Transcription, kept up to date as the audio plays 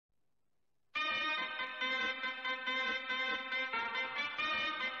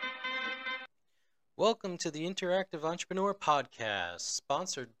Welcome to the Interactive Entrepreneur Podcast,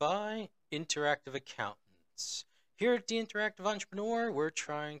 sponsored by Interactive Accountants. Here at the Interactive Entrepreneur, we're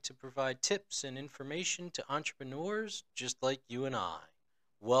trying to provide tips and information to entrepreneurs just like you and I.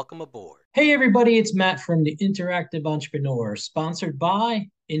 Welcome aboard. Hey everybody, it's Matt from the Interactive Entrepreneur, sponsored by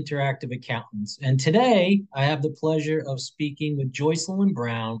Interactive Accountants. And today I have the pleasure of speaking with Joycelyn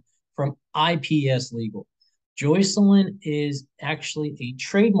Brown from IPS Legal. Joycelyn is actually a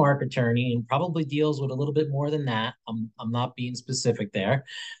trademark attorney and probably deals with a little bit more than that. I'm not being specific there.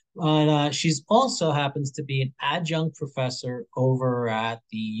 But she's also happens to be an adjunct professor over at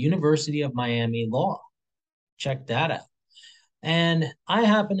the University of Miami Law. Check that out. And I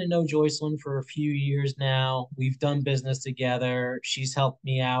happen to know Joycelyn for a few years now. We've done business together. She's helped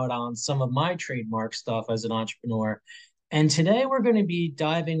me out on some of my trademark stuff as an entrepreneur. And today we're going to be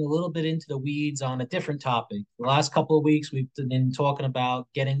diving a little bit into the weeds on a different topic. The last couple of weeks, we've been talking about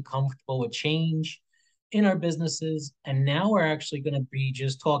getting comfortable with change in our businesses. And now we're actually going to be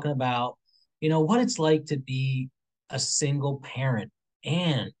just talking about, what it's like to be a single parent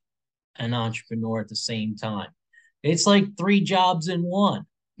and an entrepreneur at the same time. It's like three jobs in one.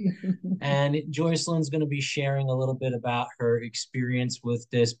 And Joycelyn's going to be sharing a little bit about her experience with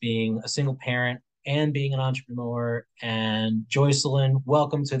this being a single parent and being an entrepreneur. And Joycelyn,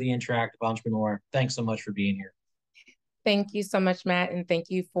 welcome to the Interactive Entrepreneur. Thanks so much for being here. Thank you so much, Matt, and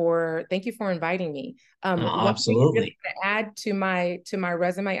thank you for inviting me. One thing Absolutely. to add to my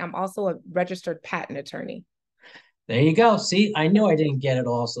resume, I'm also a registered patent attorney. There you go. See, I knew I didn't get it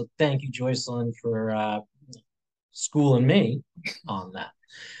all. So thank you, Joycelyn, for schooling me on that.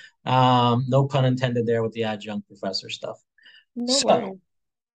 No pun intended there with the adjunct professor stuff. No So, worries.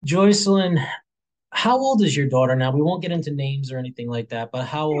 Joycelyn, how old is your daughter now? We won't get into names or anything like that, but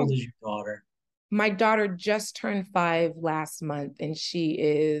how old is your daughter? My daughter just turned 5 last month, and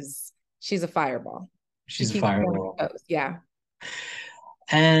she's a fireball. She She's a keeps me on fireball. her toes. Yeah.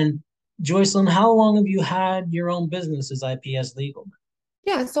 And Joycelyn, how long have you had your own business as IPS Legal?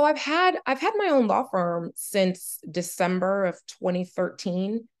 Yeah, so I've had my own law firm since December of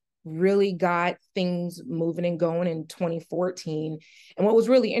 2013. Really got things moving and going in 2014. And what was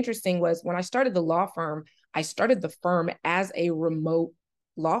really interesting was when I started the law firm, I started the firm as a remote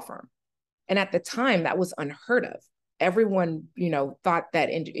law firm. And at the time, that was unheard of. Everyone, thought that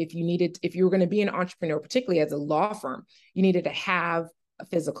if you were going to be an entrepreneur, particularly as a law firm, you needed to have a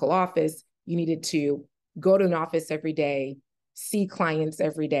physical office. You needed to go to an office every day, see clients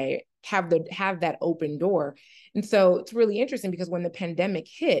every day, have that open door. And so it's really interesting because when the pandemic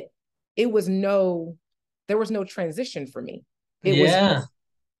hit, it was no, there was no transition for me. It was Yeah, it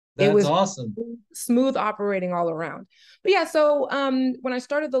that's was awesome. smooth operating all around. But yeah, so when I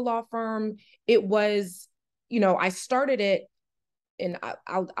started the law firm, it was, I started it, and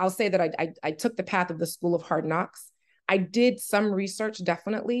I'll say that I took the path of the school of hard knocks. I did some research,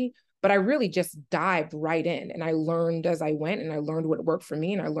 definitely, but I really just dived right in, and I learned as I went, and I learned what worked for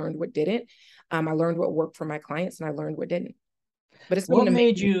me, and I learned what didn't. I learned what worked for my clients, and I learned what didn't. But it's been What an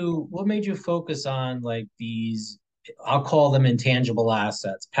made amazing. you what made you focus on like these, I'll call them intangible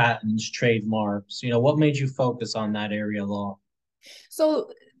assets, patents, trademarks? What made you focus on that area of law?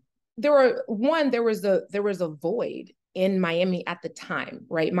 So there was a void in Miami at the time,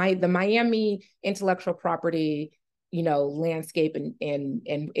 right? The Miami intellectual property, landscape and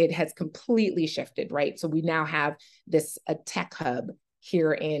it has completely shifted, right? So we now have this a tech hub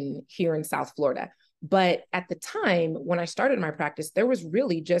here in South Florida. But at the time when I started my practice, there was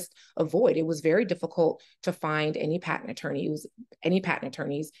really just a void. It was very difficult to find any patent attorneys.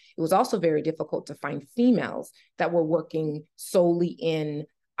 It was also very difficult to find females that were working solely in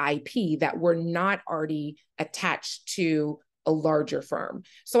IP that were not already attached to a larger firm.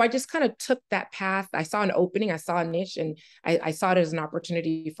 So I just kind of took that path. I saw an opening, I saw a niche, and I saw it as an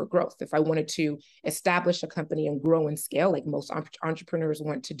opportunity for growth. If I wanted to establish a company and grow and scale, like most entrepreneurs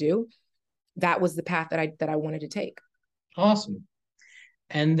want to do, that was the path that I wanted to take. Awesome.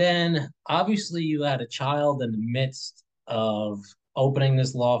 And then obviously you had a child in the midst of opening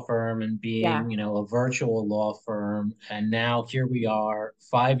this law firm and Yeah. being, a virtual law firm. And now here we are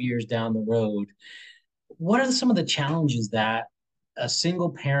 5 years down the road. What are some of the challenges that a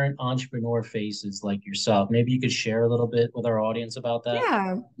single parent entrepreneur faces like yourself? Maybe you could share a little bit with our audience about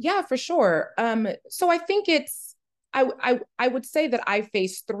that. Yeah, for sure. So I think I would say that I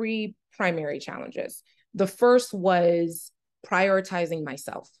faced three primary challenges. The first was prioritizing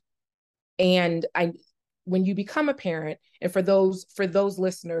myself. And when you become a parent, and for those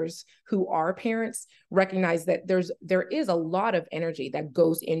listeners who are parents, recognize that there is a lot of energy that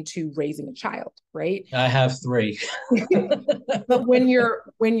goes into raising a child, right? I have three. But when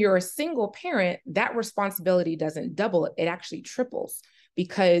you're a single parent, that responsibility doesn't double, it actually triples,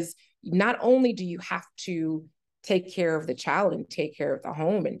 because not only do you have to take care of the child and take care of the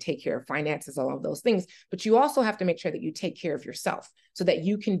home and take care of finances, all of those things, but you also have to make sure that you take care of yourself so that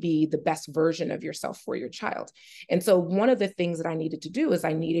you can be the best version of yourself for your child. And so one of the things that I needed to do is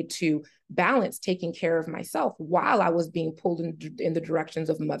I needed to balance taking care of myself while I was being pulled in the directions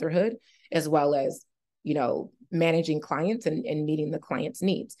of motherhood, as well as, managing clients and meeting the client's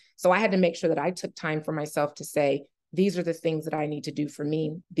needs. So I had to make sure that I took time for myself to say, these are the things that I need to do for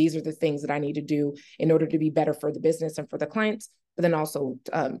me. These are the things that I need to do in order to be better for the business and for the clients, but then also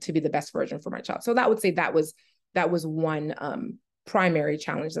to be the best version for my child. So that would say that was one primary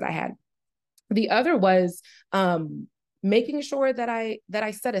challenge that I had. The other was making sure that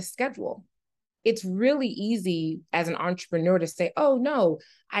I set a schedule. It's really easy as an entrepreneur to say, oh no,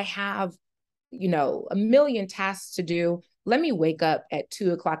 I have a million tasks to do. Let me wake up at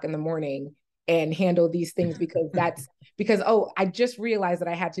 2:00 in the morning and handle these things because, oh, I just realized that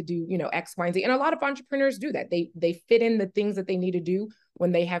I had to do, X, Y, and Z. And a lot of entrepreneurs do that. They fit in the things that they need to do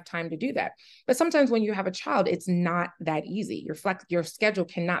when they have time to do that. But sometimes when you have a child, it's not that easy. Your schedule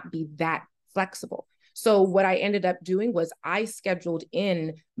cannot be that flexible. So what I ended up doing was I scheduled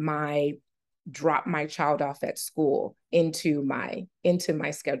in my drop my child off at school into my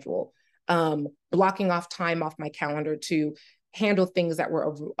schedule, blocking off time off my calendar to handle things that were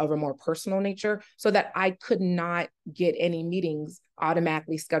of a more personal nature, so that I could not get any meetings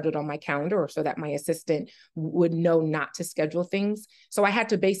automatically scheduled on my calendar, or so that my assistant would know not to schedule things. So I had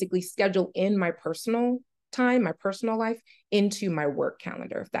to basically schedule in my personal time, my personal life, into my work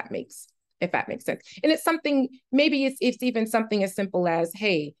calendar, if that makes sense. And it's something, maybe it's even something as simple as,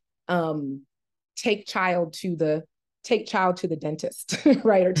 hey, take child to the dentist,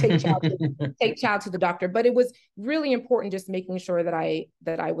 right? Or take child to the doctor. But it was really important just making sure that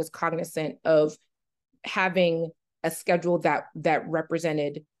I was cognizant of having a schedule that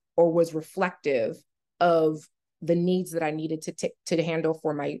represented or was reflective of the needs that I needed to handle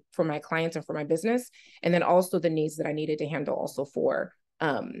for my clients and for my business, and then also the needs that I needed to handle also for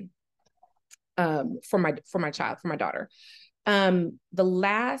my child, for my daughter. The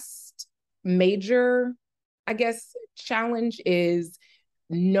last major, I guess, challenge is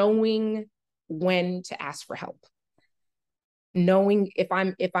knowing when to ask for help. Knowing if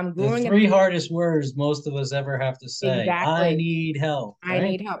I'm growing the three hardest words most of us ever have to say. Exactly. I need help. Right? I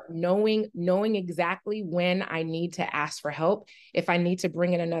need help. Knowing exactly when I need to ask for help, if I need to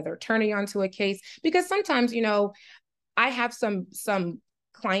bring in another attorney onto a case, because sometimes, I have some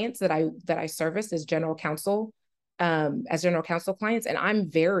clients that I service as general counsel clients, and I'm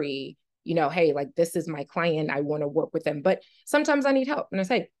very, hey, like, this is my client, I want to work with them, but sometimes I need help, and I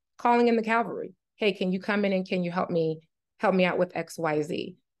say, calling in the cavalry, hey, can you come in and can you help me out with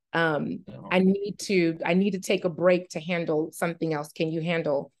XYZ? I need to take a break to handle something else. Can you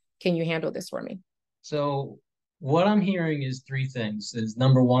handle this for me? So what I'm hearing is three things: is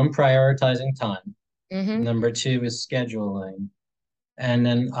number one, prioritizing time. Mm-hmm. Number two is scheduling. And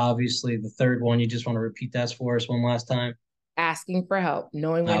then obviously the third one, you just want to repeat that for us one last time? Asking for help,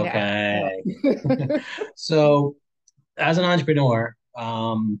 knowing when to ask for help. So as an entrepreneur,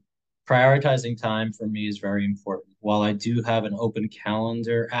 prioritizing time for me is very important. While I do have an open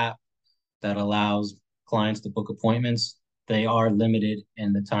calendar app that allows clients to book appointments, they are limited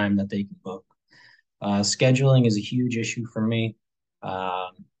in the time that they can book. Scheduling is a huge issue for me.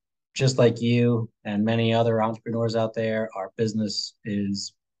 Just like you and many other entrepreneurs out there, our business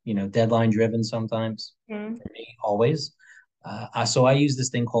is, deadline driven sometimes. Mm-hmm. For me, always. So I use this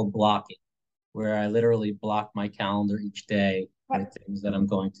thing called blocking, where I literally block my calendar each day with things that I'm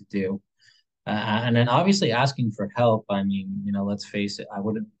going to do. And then obviously asking for help. I mean, let's face it,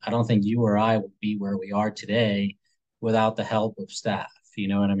 I don't think you or I would be where we are today without the help of staff, you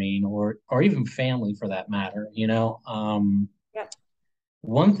know what I mean? Or even family for that matter,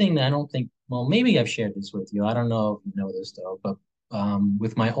 One thing that I don't think, well, maybe I've shared this with you. I don't know if you know this though, but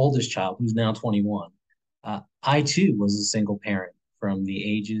with my oldest child, who's now 21, I too was a single parent from the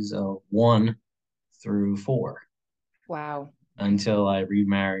ages of 1 through 4. Wow. Until I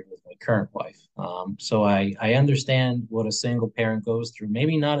remarried with my current wife. So I understand what a single parent goes through.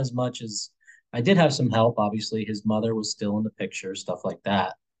 Maybe not as much as I did have some help. Obviously, his mother was still in the picture, stuff like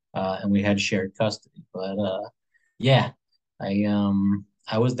that, and we had shared custody. But yeah,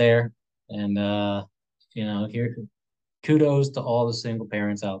 I was there, and here, kudos to all the single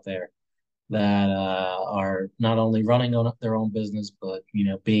parents out there. that are not only running on their own business, but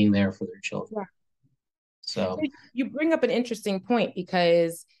being there for their children. Yeah. So You bring up an interesting point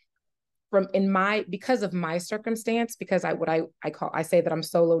because because of my circumstance, because I say that I'm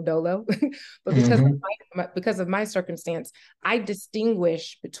solo dolo, but because of my circumstance, I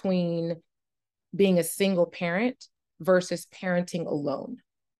distinguish between being a single parent versus parenting alone.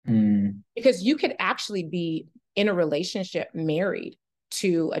 Because you could actually be in a relationship married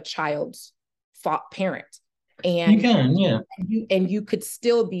to a child's parent, and you can, yeah, and you could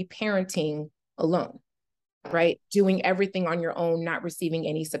still be parenting alone, right? Doing everything on your own, not receiving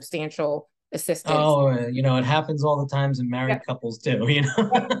any substantial assistance. Oh, it happens all the times in married couples too,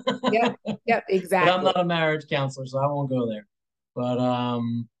 Yep, exactly. But I'm not a marriage counselor, so I won't go there. But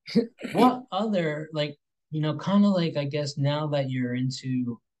what other, like, kind of like, I guess now that you're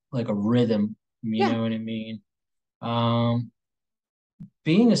into like a rhythm, you know what I mean?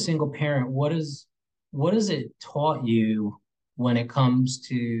 Being a single parent, what has it taught you when it comes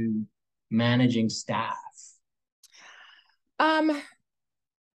to managing staff?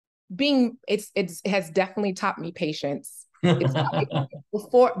 It has definitely taught me patience.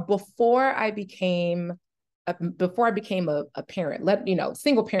 Before I became a parent,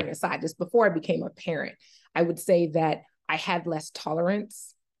 single parent aside, just before I became a parent, I would say that I had less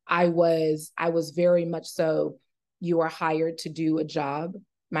tolerance. I was very much so, you are hired to do a job.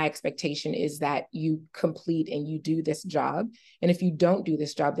 My expectation is that you complete and you do this job. And if you don't do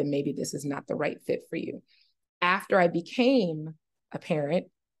this job, then maybe this is not the right fit for you. After I became a parent,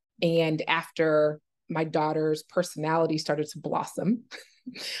 and after my daughter's personality started to blossom,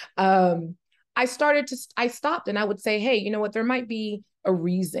 I stopped and I would say, hey, you know what? There might be a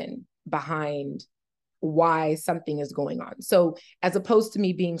reason behind why something is going on. So as opposed to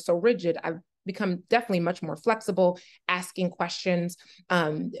me being so rigid, I've become definitely much more flexible, asking questions.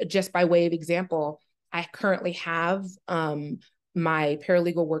 Just by way of example, I currently have my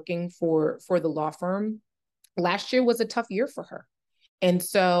paralegal working for the law firm. Last year was a tough year for her. And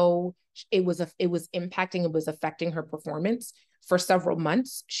so it was affecting her performance for several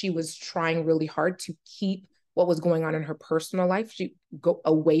months. She was trying really hard to keep what was going on in her personal life. She go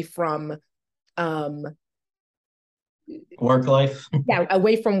away from work life.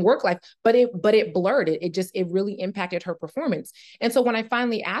 Away from work life, but it blurred it. It really impacted her performance. And so when I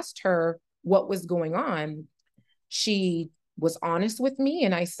finally asked her what was going on, she was honest with me.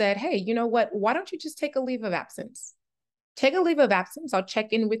 And I said, hey, you know what? Why don't you just take a leave of absence? Take a leave of absence. I'll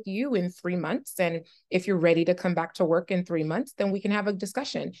check in with you in 3 months. And if you're ready to come back to work in 3 months, then we can have a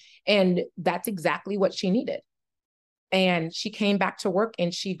discussion. And that's exactly what she needed. And she came back to work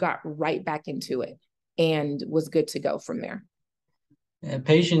and she got right back into it and was good to go from there. Yeah,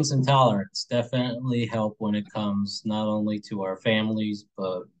 patience and tolerance definitely help when it comes not only to our families,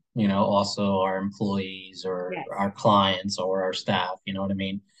 but also our employees or our clients or our staff. You know what I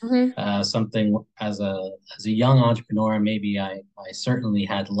mean? Something as a young entrepreneur, maybe I certainly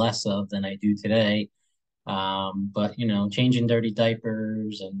had less of than I do today. But changing dirty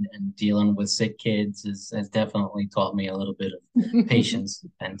diapers and dealing with sick kids has definitely taught me a little bit of patience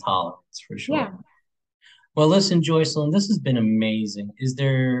and tolerance for sure. Yeah. Well, listen, Joycelyn, this has been amazing. Is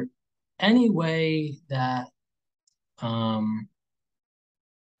there any way that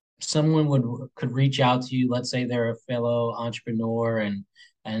someone could reach out to you? Let's say they're a fellow entrepreneur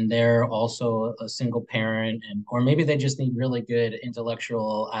and they're also a single parent, or maybe they just need really good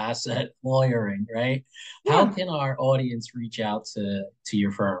intellectual asset lawyering, right? Yeah. How can our audience reach out to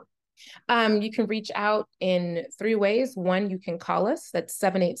your firm? You can reach out in 3 ways. One, you can call us. That's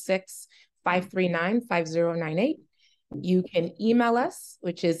 786-539-5098. You can email us,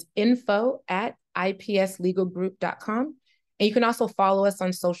 which is info@ipslegalgroup.com. And you can also follow us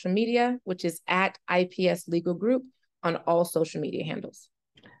on social media, which is @IPS Legal Group on all social media handles.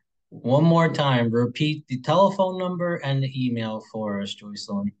 One more time, repeat the telephone number and the email for us,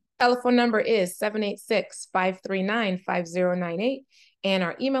 Joycelyn. Telephone number is 786-539-5098. And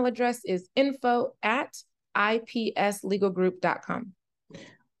our email address is info@ipslegalgroup.com.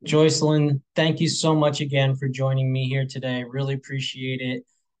 Joycelyn, thank you so much again for joining me here today. Really appreciate it.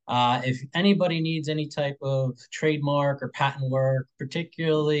 If anybody needs any type of trademark or patent work,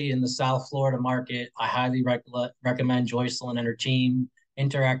 particularly in the South Florida market, I highly recommend Joycelyn and her team.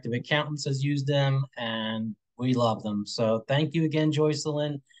 Interactive Accountants has used them, and we love them. So thank you again,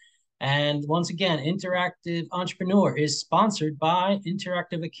 Joycelyn. And once again, Interactive Entrepreneur is sponsored by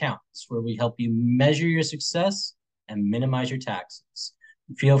Interactive Accountants, where we help you measure your success and minimize your taxes.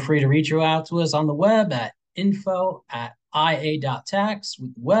 Feel free to reach out to us on the web at info@ia.tax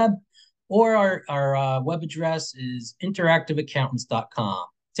with the web, or our web address is interactiveaccountants.com.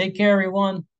 Take care, everyone.